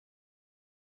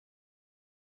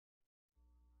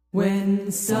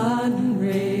When sun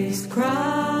rays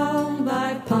crowned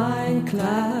by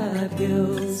pine-clad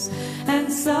hills, and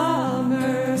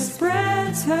summer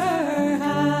spreads her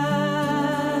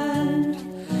hand,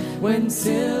 when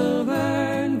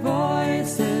silvern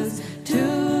voices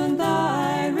tune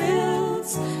thy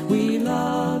rills, we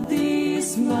love thee,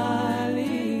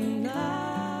 smiling land.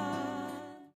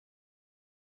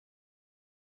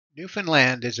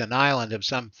 Newfoundland is an island of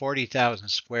some 40,000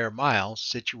 square miles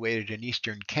situated in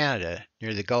eastern Canada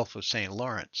near the Gulf of St.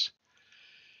 Lawrence.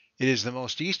 It is the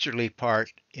most easterly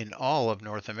part in all of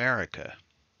North America.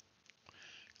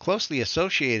 Closely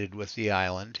associated with the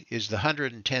island is the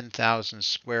 110,000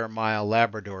 square mile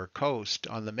Labrador coast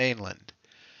on the mainland.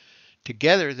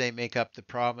 Together they make up the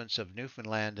province of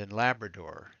Newfoundland and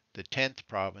Labrador, the 10th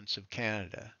province of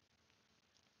Canada.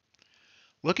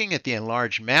 Looking at the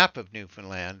enlarged map of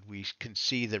Newfoundland, we can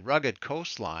see the rugged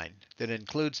coastline that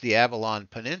includes the Avalon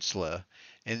Peninsula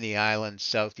in the island's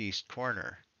southeast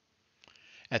corner.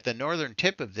 At the northern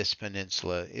tip of this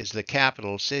peninsula is the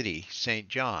capital city, St.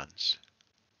 John's.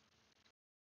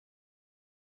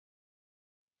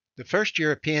 The first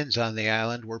Europeans on the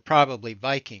island were probably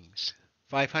Vikings,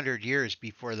 500 years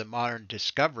before the modern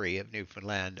discovery of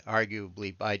Newfoundland,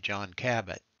 arguably by John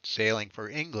Cabot, sailing for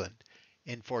England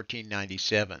in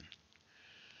 1497.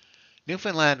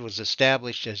 Newfoundland was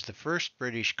established as the first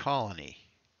British colony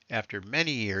after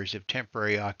many years of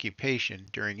temporary occupation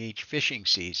during each fishing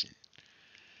season.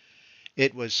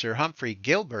 It was Sir Humphrey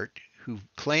Gilbert who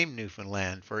claimed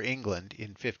Newfoundland for England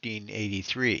in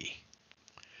 1583.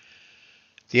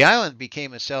 The island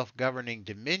became a self-governing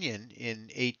dominion in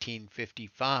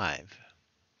 1855.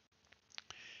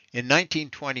 In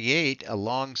 1928, a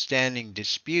long-standing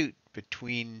dispute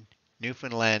between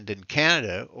Newfoundland and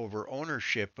Canada over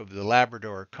ownership of the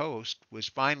Labrador coast was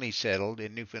finally settled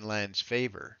in Newfoundland's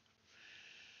favor.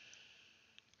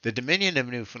 The Dominion of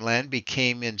Newfoundland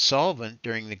became insolvent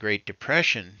during the Great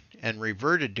Depression and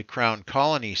reverted to Crown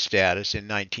Colony status in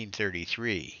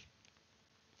 1933.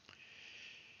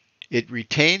 It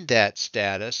retained that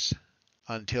status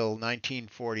until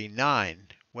 1949,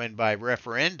 when by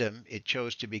referendum it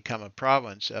chose to become a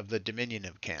province of the Dominion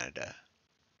of Canada.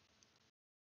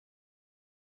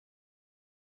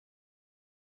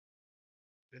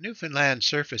 The Newfoundland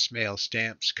surface mail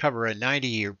stamps cover a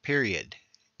 90-year period,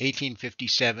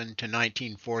 1857 to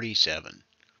 1947.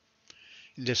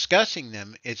 In discussing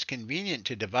them, it's convenient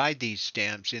to divide these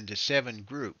stamps into 7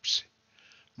 groups,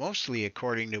 mostly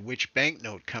according to which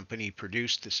banknote company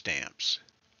produced the stamps.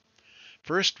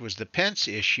 First was the pence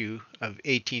issue of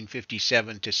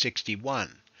 1857 to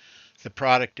 61, the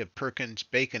product of Perkins,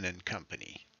 Bacon and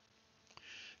Company.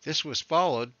 This was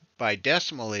followed by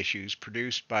decimal issues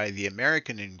produced by the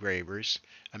American engravers,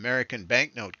 American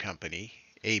Banknote Company,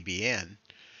 ABN,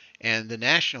 and the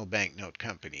National Banknote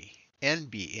Company,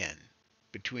 NBN,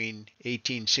 between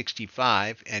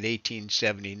 1865 and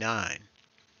 1879.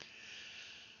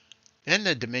 Then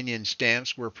the Dominion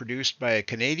stamps were produced by a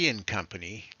Canadian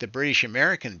company, the British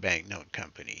American Banknote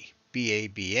Company,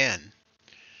 BABN,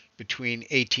 between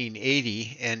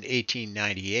 1880 and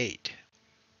 1898.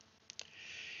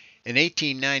 In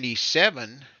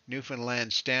 1897,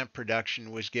 Newfoundland stamp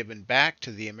production was given back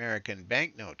to the American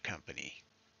Banknote Company,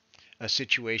 a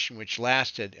situation which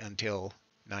lasted until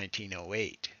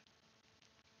 1908.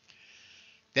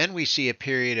 Then we see a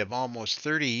period of almost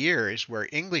 30 years where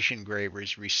English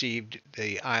engravers received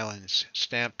the island's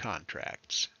stamp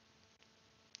contracts.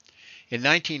 In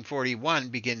 1941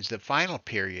 begins the final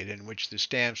period in which the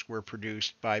stamps were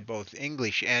produced by both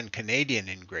English and Canadian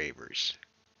engravers.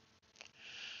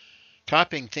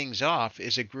 Topping things off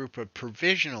is a group of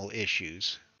provisional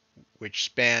issues, which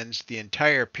spans the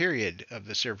entire period of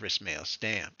the surface mail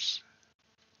stamps.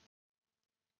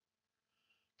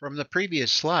 From the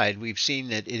previous slide, we've seen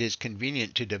that it is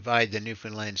convenient to divide the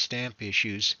Newfoundland stamp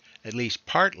issues at least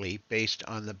partly based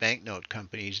on the banknote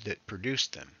companies that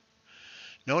produced them.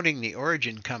 Noting the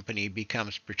origin company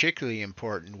becomes particularly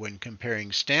important when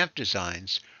comparing stamp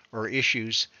designs or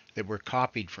issues that were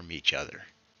copied from each other.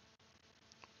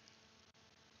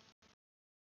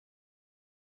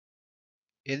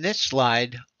 In this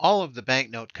slide, all of the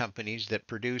banknote companies that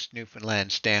produced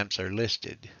Newfoundland stamps are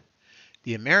listed.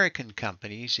 The American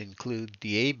companies include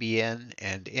the ABN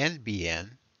and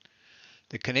NBN.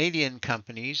 The Canadian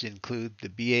companies include the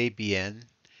BABN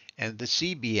and the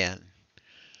CBN,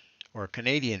 or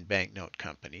Canadian Banknote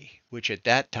Company, which at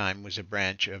that time was a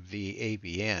branch of the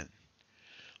ABN.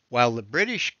 While the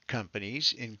British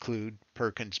companies include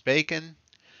Perkins Bacon,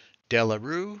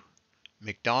 Delarue,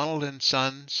 MacDonald and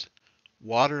Sons,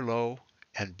 Waterloo,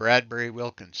 and Bradbury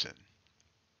Wilkinson.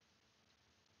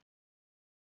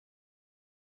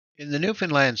 In the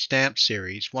Newfoundland stamp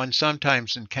series, one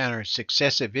sometimes encounters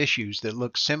successive issues that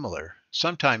look similar,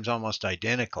 sometimes almost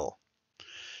identical.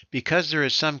 Because there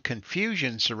is some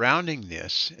confusion surrounding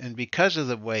this, and because of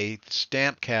the way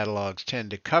stamp catalogs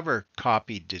tend to cover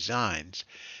copied designs,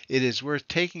 it is worth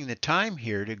taking the time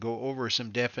here to go over some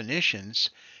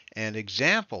definitions and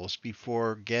examples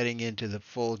before getting into the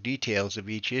full details of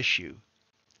each issue.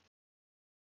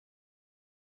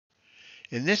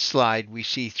 In this slide, we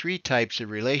see three types of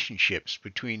relationships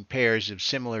between pairs of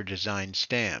similar design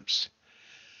stamps: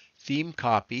 theme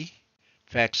copy,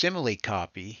 facsimile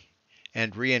copy,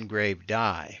 and re-engraved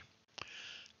die.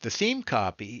 The theme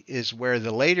copy is where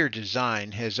the later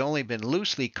design has only been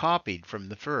loosely copied from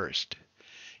the first.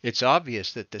 It's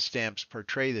obvious that the stamps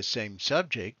portray the same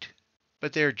subject,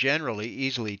 but they're generally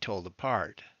easily told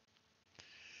apart.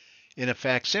 In a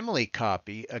facsimile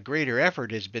copy, a greater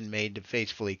effort has been made to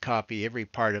faithfully copy every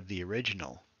part of the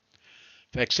original.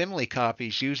 Facsimile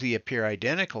copies usually appear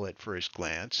identical at first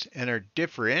glance and are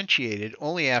differentiated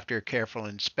only after careful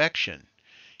inspection,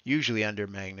 usually under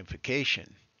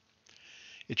magnification.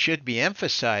 It should be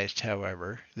emphasized,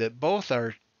 however, that both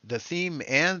the theme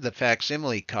and the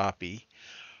facsimile copy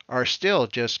are still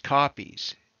just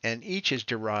copies, and each is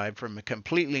derived from a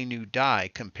completely new die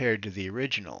compared to the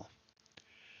original.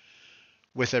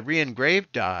 With a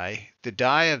re-engraved die, the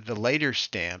die of the later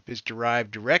stamp is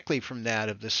derived directly from that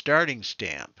of the starting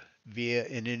stamp via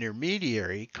an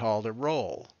intermediary called a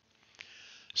roll.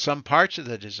 Some parts of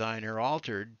the design are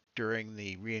altered during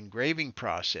the re-engraving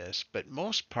process, but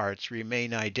most parts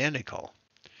remain identical.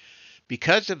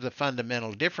 Because of the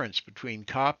fundamental difference between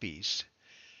copies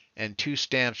and two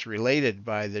stamps related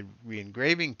by the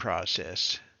re-engraving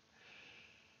process,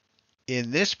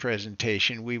 in this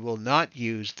presentation we will not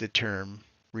use the term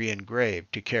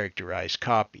re-engraved to characterize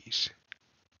copies.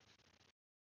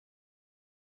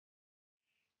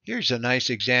 Here's a nice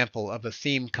example of a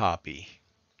theme copy.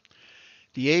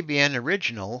 The ABN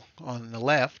original on the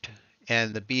left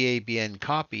and the BABN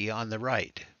copy on the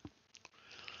right.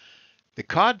 The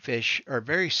codfish are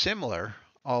very similar,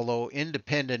 although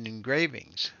independent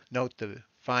engravings. Note the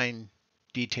fine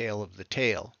detail of the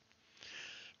tail.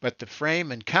 But the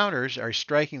frame and counters are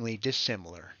strikingly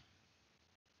dissimilar.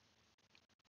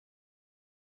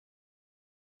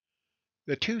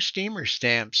 The two steamer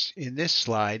stamps in this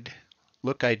slide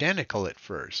look identical at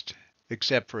first,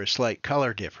 except for a slight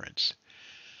color difference.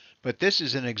 But this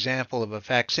is an example of a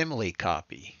facsimile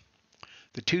copy.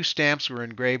 The two stamps were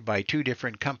engraved by two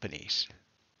different companies.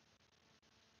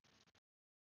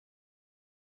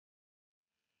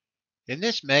 In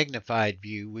this magnified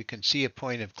view, we can see a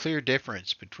point of clear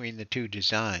difference between the two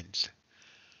designs.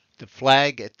 The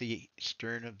flag at the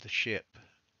stern of the ship.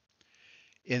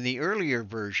 In the earlier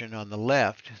version on the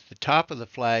left, the top of the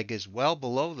flag is well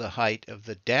below the height of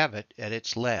the davit at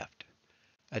its left.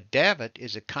 A davit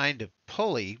is a kind of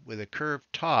pulley with a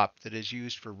curved top that is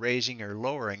used for raising or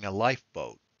lowering a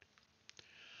lifeboat.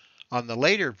 On the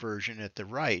later version at the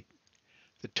right,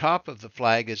 the top of the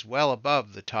flag is well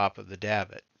above the top of the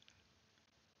davit.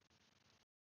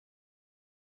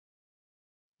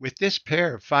 With this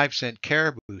pair of 5-cent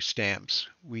caribou stamps,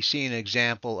 we see an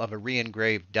example of a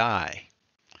re-engraved die.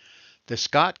 The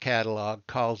Scott catalog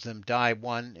calls them die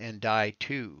 1 and die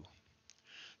 2.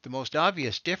 The most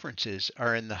obvious differences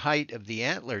are in the height of the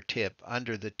antler tip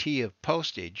under the T of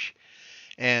postage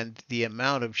and the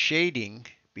amount of shading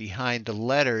behind the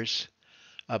letters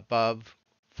above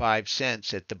 5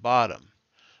 cents at the bottom.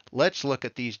 Let's look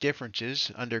at these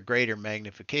differences under greater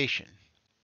magnification.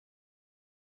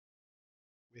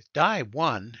 With die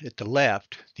 1 at the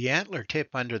left, the antler tip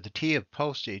under the T of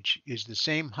postage is the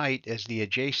same height as the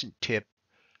adjacent tip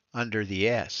under the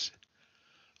S.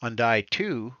 On die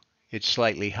 2, it's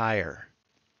slightly higher.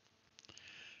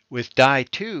 With die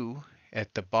 2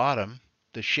 at the bottom,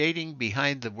 the shading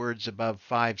behind the words above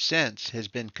 5 cents has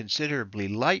been considerably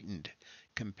lightened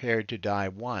compared to die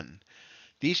 1.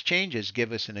 These changes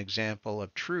give us an example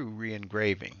of true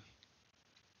re-engraving.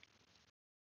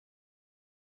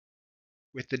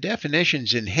 With the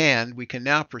definitions in hand, we can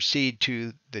now proceed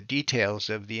to the details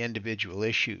of the individual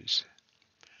issues.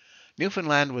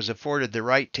 Newfoundland was afforded the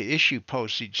right to issue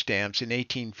postage stamps in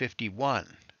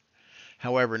 1851.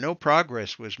 However, no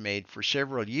progress was made for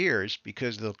several years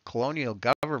because the colonial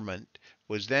government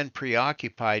was then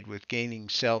preoccupied with gaining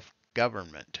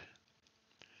self-government.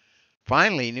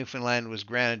 Finally, Newfoundland was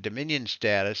granted Dominion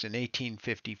status in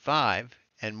 1855,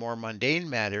 and more mundane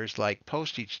matters like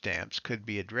postage stamps could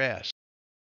be addressed.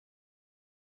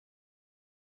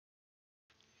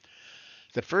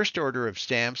 The first order of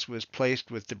stamps was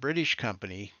placed with the British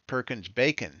company, Perkins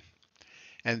Bacon,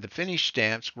 and the finished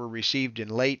stamps were received in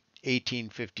late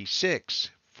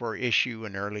 1856 for issue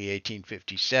in early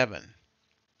 1857.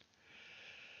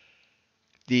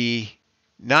 The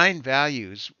 9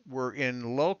 values were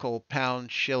in local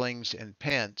pounds, shillings, and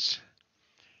pence,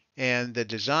 and the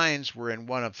designs were in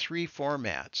one of 3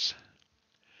 formats.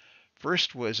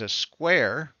 First was a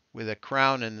square with a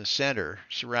crown in the center,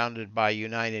 surrounded by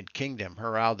United Kingdom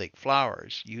heraldic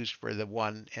flowers used for the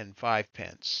 1 and 5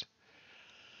 pence.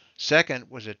 Second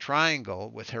was a triangle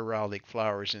with heraldic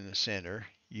flowers in the center,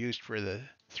 used for the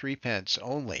 3 pence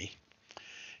only.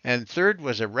 And third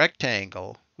was a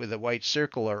rectangle with a white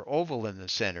circle or oval in the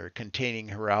center containing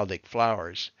heraldic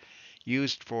flowers,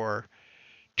 used for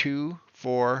 2,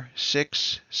 4,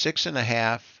 6,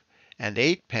 6.5, and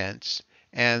 8 pence,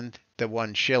 and the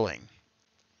 1 shilling.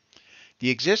 The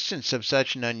existence of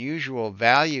such an unusual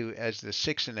value as the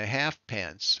 6.5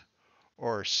 pence,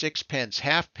 or 6 pence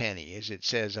halfpenny as it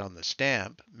says on the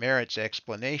stamp, merits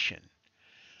explanation.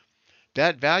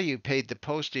 That value paid the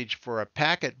postage for a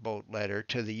packet boat letter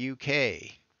to the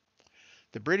UK.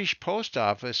 The British Post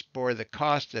Office bore the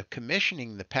cost of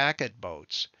commissioning the packet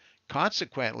boats.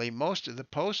 Consequently, most of the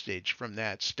postage from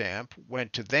that stamp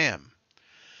went to them.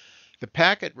 The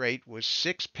packet rate was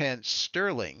 6 pence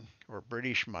sterling, or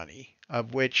British money,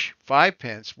 of which 5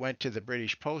 pence went to the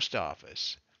British Post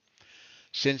Office.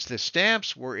 Since the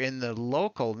stamps were in the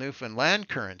local Newfoundland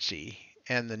currency,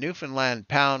 and the Newfoundland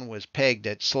pound was pegged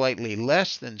at slightly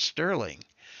less than sterling,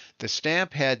 the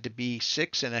stamp had to be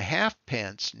 6.5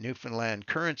 pence Newfoundland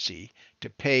currency to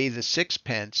pay the 6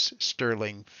 pence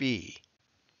sterling fee.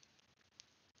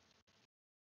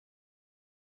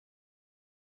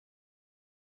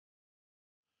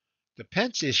 The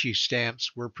pence issue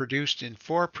stamps were produced in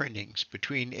 4 printings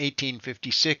between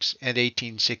 1856 and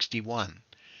 1861.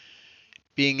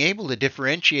 Being able to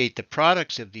differentiate the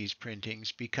products of these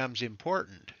printings becomes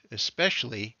important,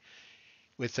 especially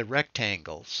with the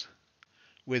rectangles.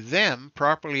 With them,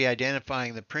 properly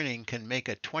identifying the printing can make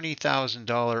a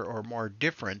 $20,000 or more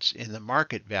difference in the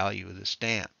market value of the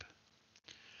stamp.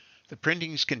 The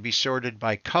printings can be sorted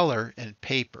by color and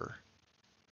paper.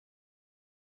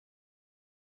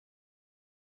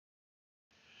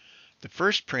 The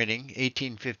first printing,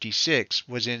 1856,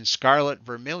 was in scarlet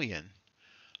vermilion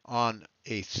on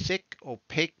a thick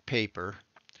opaque paper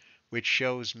which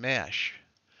shows mesh.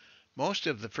 Most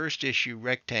of the first issue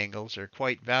rectangles are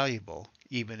quite valuable,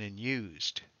 even in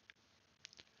used.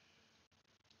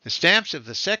 The stamps of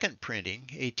the second printing,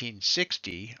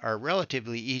 1860, are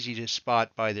relatively easy to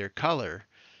spot by their color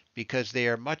because they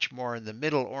are much more in the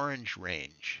middle orange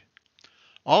range.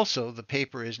 Also, the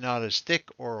paper is not as thick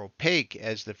or opaque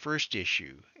as the first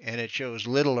issue, and it shows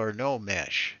little or no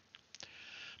mesh.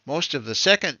 Most of the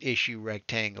second issue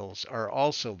rectangles are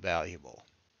also valuable.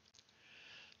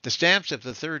 The stamps of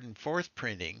the third and fourth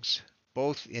printings,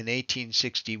 both in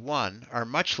 1861, are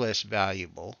much less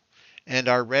valuable and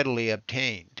are readily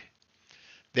obtained.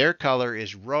 Their color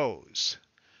is rose,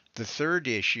 the third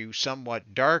issue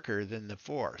somewhat darker than the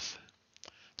fourth.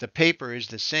 The paper is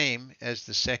the same as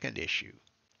the second issue.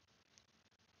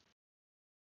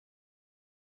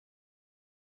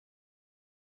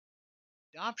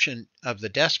 Adoption of the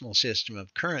decimal system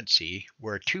of currency,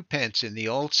 where 2 pence in the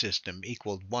old system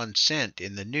equaled 1 cent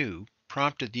in the new,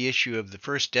 prompted the issue of the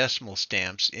first decimal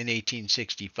stamps in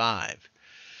 1865.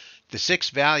 The 6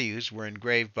 values were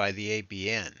engraved by the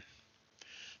ABN.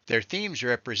 Their themes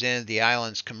represented the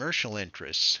island's commercial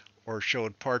interests or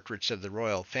showed portraits of the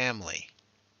royal family.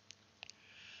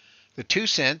 The 2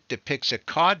 cent depicts a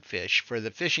codfish for the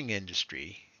fishing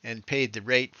industry and paid the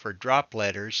rate for drop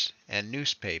letters and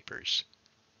newspapers.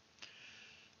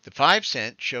 The 5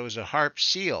 cent shows a harp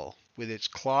seal with its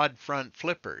clawed front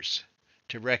flippers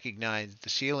to recognize the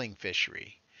sealing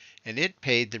fishery, and it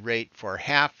paid the rate for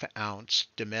half-ounce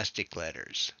domestic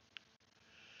letters.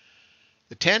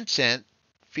 The 10 cent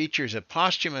features a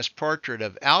posthumous portrait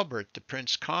of Albert, the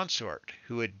Prince Consort,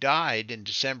 who had died in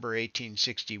December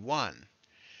 1861,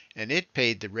 and it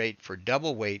paid the rate for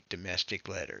double-weight domestic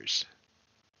letters.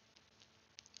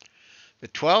 The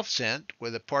 12 cent,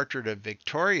 with a portrait of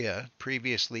Victoria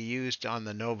previously used on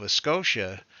the Nova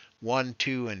Scotia 1,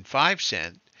 2, and 5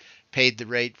 cent, paid the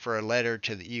rate for a letter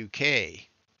to the UK.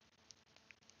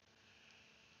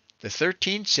 The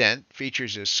 13 cent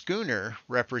features a schooner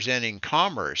representing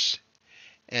commerce,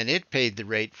 and it paid the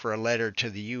rate for a letter to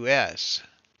the US.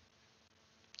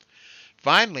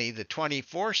 Finally, the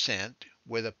 24 cent,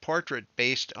 with a portrait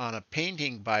based on a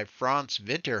painting by Franz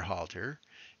Winterhalter,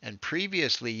 and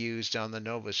previously used on the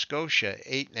Nova Scotia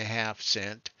 8.5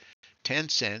 cent, 10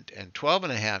 cent, and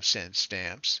 12.5 cent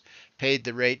stamps, paid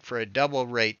the rate for a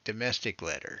double-rate domestic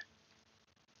letter.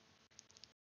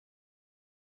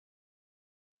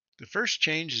 The first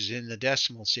changes in the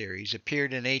decimal series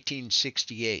appeared in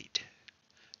 1868.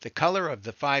 The color of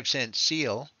the 5-cent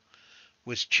seal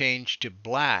was changed to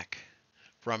black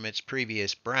from its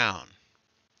previous brown.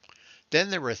 Then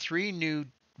there were 3 new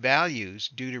values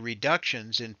due to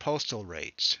reductions in postal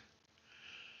rates.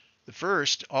 The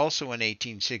first, also in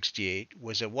 1868,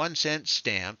 was a 1-cent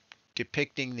stamp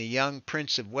depicting the young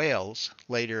Prince of Wales,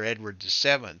 later Edward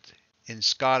VII, in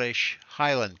Scottish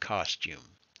Highland costume.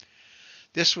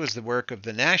 This was the work of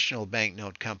the National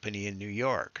Banknote Company in New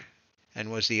York,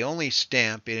 and was the only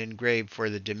stamp it engraved for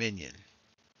the Dominion.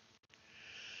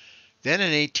 Then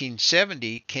in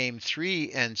 1870 came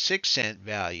 3 and 6-cent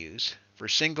values for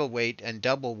single weight and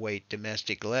double weight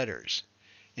domestic letters,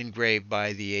 engraved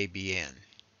by the ABN.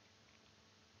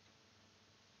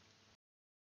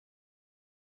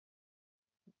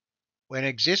 When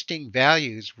existing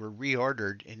values were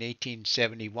reordered in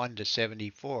 1871 to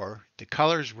 74, the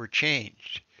colors were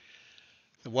changed.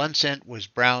 The 1-cent was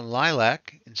brown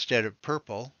lilac instead of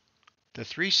purple, the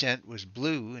 3-cent was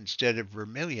blue instead of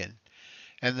vermilion,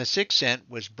 and the 6-cent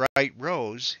was bright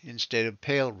rose instead of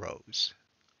pale rose.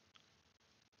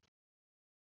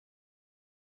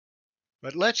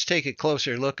 But let's take a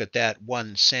closer look at that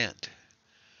 1 cent.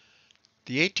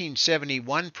 The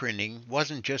 1871 printing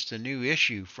wasn't just a new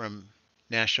issue from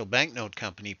National Banknote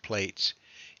Company plates.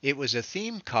 It was a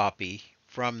theme copy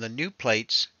from the new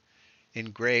plates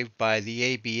engraved by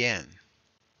the ABN.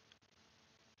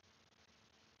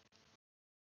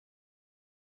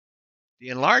 The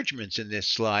enlargements in this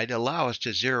slide allow us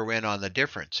to zero in on the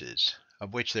differences,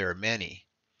 of which there are many,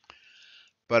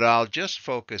 but I'll just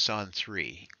focus on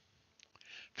 3.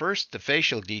 First, the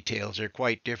facial details are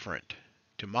quite different.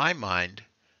 To my mind,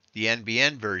 the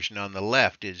NBN version on the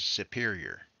left is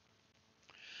superior.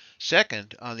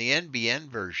 Second, on the NBN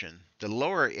version, the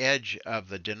lower edge of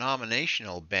the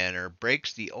denominational banner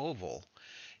breaks the oval,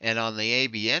 and on the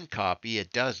ABN copy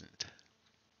it doesn't.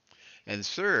 And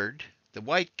third, the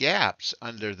white gaps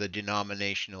under the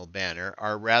denominational banner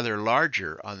are rather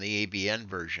larger on the ABN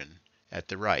version at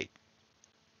the right.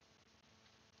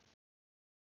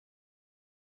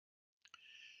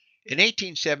 In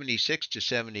 1876 to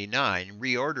 79,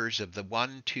 reorders of the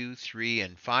 1, 2, 3,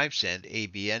 and 5-cent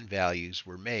ABN values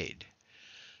were made.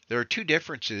 There are 2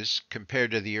 differences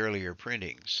compared to the earlier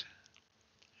printings.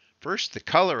 First, the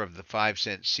color of the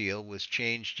 5-cent seal was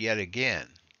changed yet again,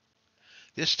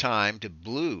 this time to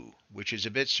blue, which is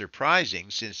a bit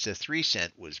surprising since the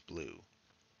 3-cent was blue.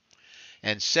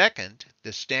 And second,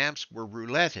 the stamps were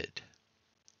rouletted.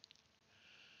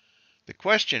 The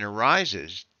question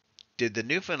arises, did the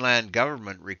Newfoundland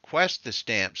government request the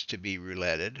stamps to be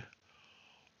rouletted,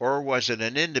 or was it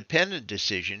an independent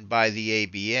decision by the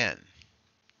ABN?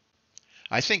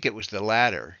 I think it was the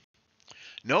latter.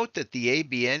 Note that the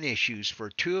ABN issues for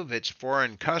 2 of its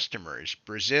foreign customers,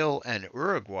 Brazil and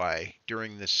Uruguay,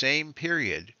 during the same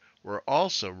period were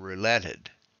also rouletted.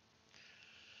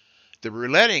 The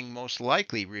rouletting most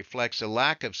likely reflects a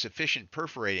lack of sufficient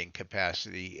perforating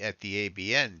capacity at the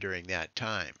ABN during that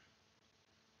time.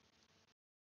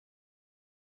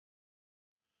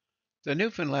 The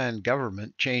Newfoundland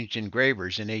government changed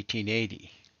engravers in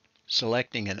 1880,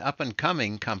 selecting an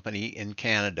up-and-coming company in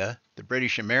Canada, the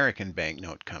British American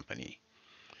Banknote Company.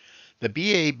 The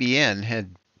BABN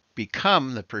had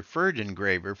become the preferred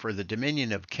engraver for the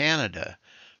Dominion of Canada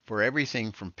for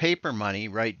everything from paper money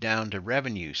right down to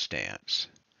revenue stamps.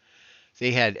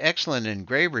 They had excellent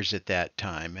engravers at that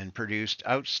time and produced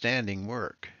outstanding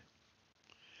work.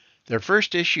 Their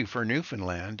first issue for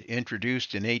Newfoundland,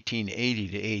 introduced in 1880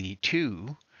 to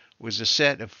 82, was a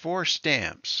set of 4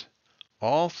 stamps,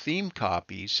 all theme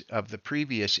copies of the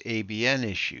previous ABN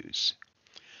issues.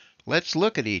 Let's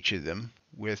look at each of them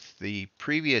with the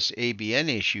previous ABN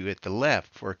issue at the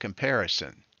left for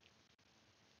comparison.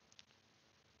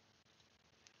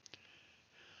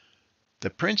 The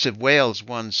Prince of Wales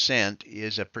 1 cent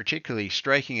is a particularly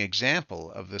striking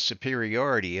example of the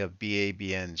superiority of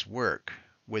BABN's work,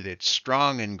 with its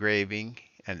strong engraving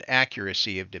and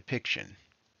accuracy of depiction.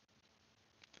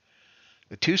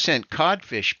 The 2-cent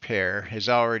codfish pair has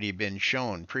already been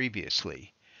shown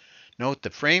previously. Note the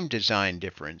frame design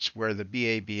difference where the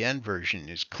BABN version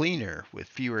is cleaner with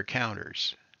fewer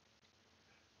counters.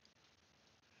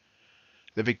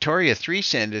 The Victoria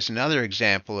 3-cent is another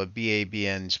example of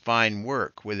BABN's fine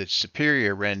work with its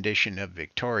superior rendition of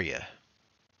Victoria.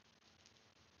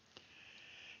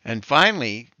 And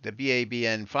finally, the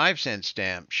BABN 5-cent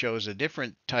stamp shows a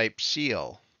different type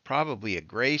seal, probably a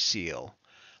gray seal,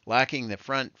 lacking the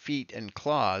front feet and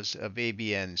claws of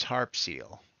ABN's harp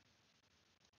seal.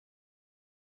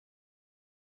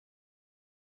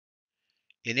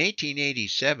 In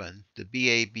 1887, the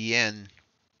BABN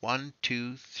 1,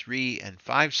 2, 3, and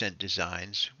 5 cent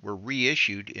designs were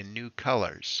reissued in new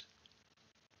colors.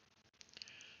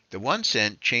 The 1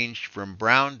 cent changed from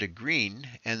brown to green,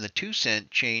 and the 2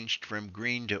 cent changed from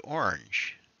green to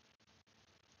orange.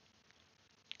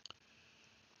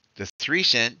 The 3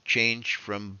 cent changed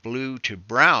from blue to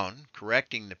brown,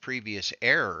 correcting the previous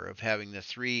error of having the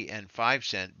 3 and 5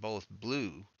 cent both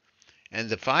blue, and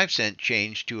the 5 cent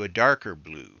changed to a darker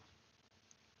blue.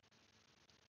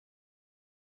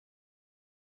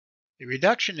 The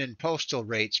reduction in postal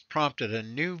rates prompted a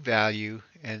new value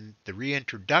and the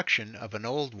reintroduction of an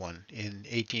old one in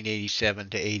 1887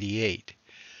 to 88.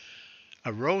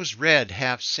 A rose red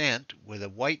half cent with a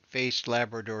white-faced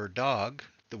Labrador dog,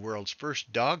 the world's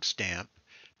first dog stamp,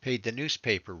 paid the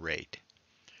newspaper rate.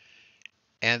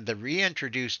 And the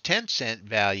reintroduced 10-cent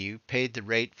value paid the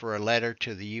rate for a letter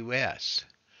to the U.S.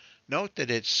 Note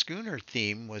that its schooner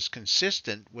theme was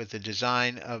consistent with the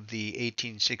design of the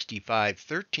 1865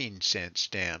 13-cent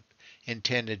stamp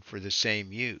intended for the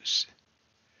same use.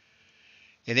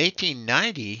 In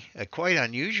 1890, a quite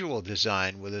unusual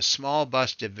design with a small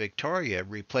bust of Victoria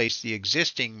replaced the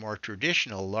existing more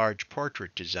traditional large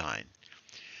portrait design.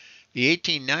 The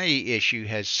 1890 issue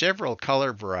has several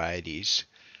color varieties,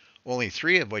 only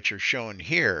 3 of which are shown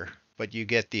here, but you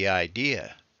get the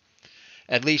idea.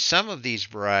 At least some of these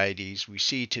varieties we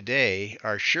see today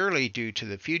are surely due to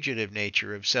the fugitive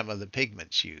nature of some of the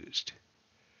pigments used.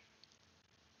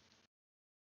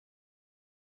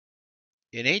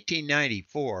 In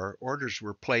 1894, orders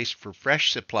were placed for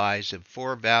fresh supplies of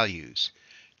 4 values,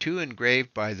 2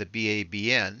 engraved by the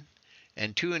BABN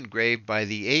and 2 engraved by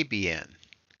the ABN,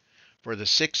 for the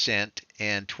 6 cent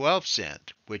and 12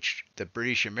 cent, which the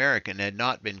British American had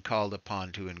not been called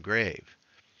upon to engrave.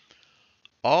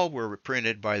 All were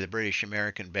printed by the British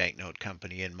American Banknote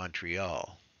Company in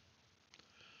Montreal.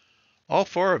 All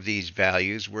 4 of these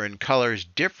values were in colors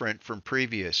different from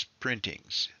previous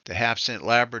printings. The half-cent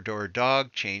Labrador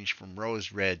dog changed from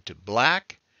rose red to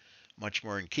black, much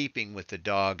more in keeping with the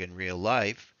dog in real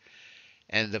life,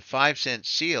 and the 5-cent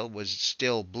seal was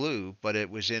still blue, but it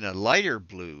was in a lighter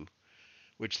blue,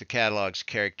 which the catalogs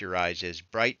characterize as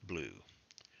bright blue.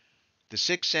 The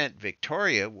 6-cent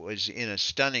Victoria was in a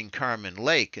stunning Carmen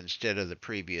Lake instead of the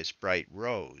previous bright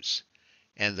rose,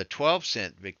 and the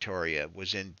 12-cent Victoria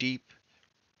was in deep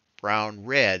brown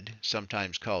red,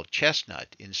 sometimes called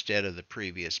chestnut, instead of the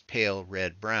previous pale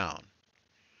red-brown.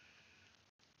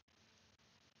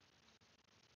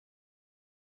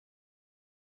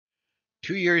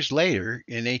 Two years later,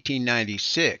 in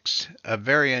 1896, a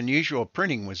very unusual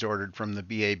printing was ordered from the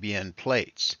BABN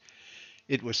plates.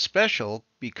 It was special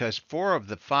because 4 of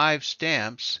the 5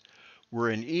 stamps were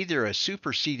in either a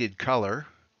superseded color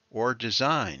or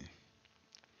design.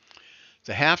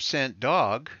 The half-cent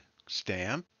dog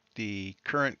stamp, the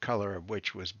current color of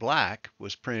which was black,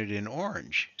 was printed in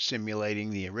orange, simulating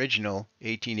the original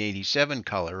 1887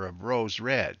 color of rose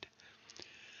red.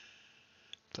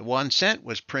 The 1 cent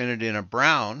was printed in a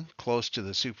brown, close to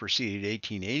the superseded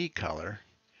 1880 color,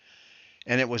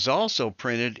 and it was also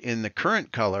printed in the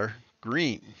current color,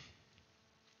 green.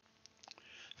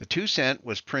 The 2 cent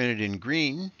was printed in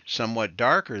green, somewhat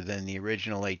darker than the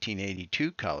original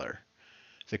 1882 color.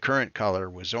 The current color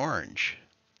was orange.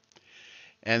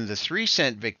 And the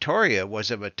 3-cent Victoria was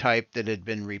of a type that had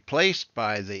been replaced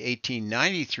by the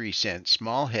 1893 cent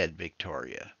small head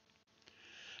Victoria.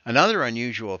 Another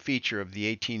unusual feature of the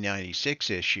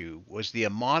 1896 issue was the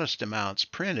modest amounts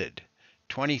printed,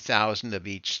 20,000 of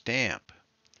each stamp.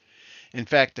 In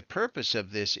fact, the purpose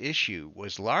of this issue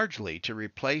was largely to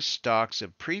replace stocks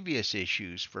of previous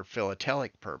issues for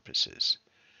philatelic purposes.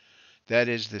 That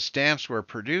is, the stamps were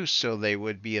produced so they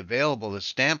would be available to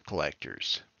stamp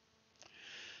collectors.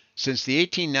 Since the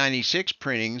 1896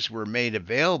 printings were made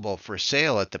available for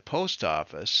sale at the post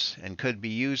office and could be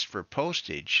used for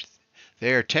postage,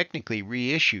 they are technically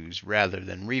reissues rather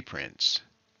than reprints.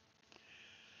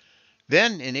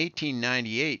 Then in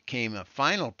 1898 came a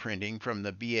final printing from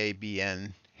the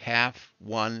BABN half,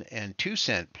 1, and 2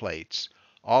 cent plates,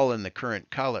 all in the current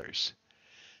colors.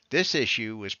 This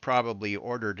issue was probably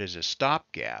ordered as a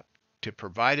stopgap to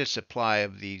provide a supply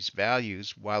of these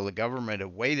values while the government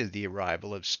awaited the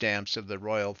arrival of stamps of the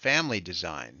royal family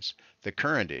designs, the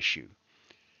current issue.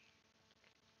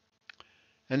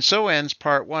 And so ends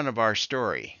part 1 of our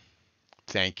story.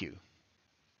 Thank you.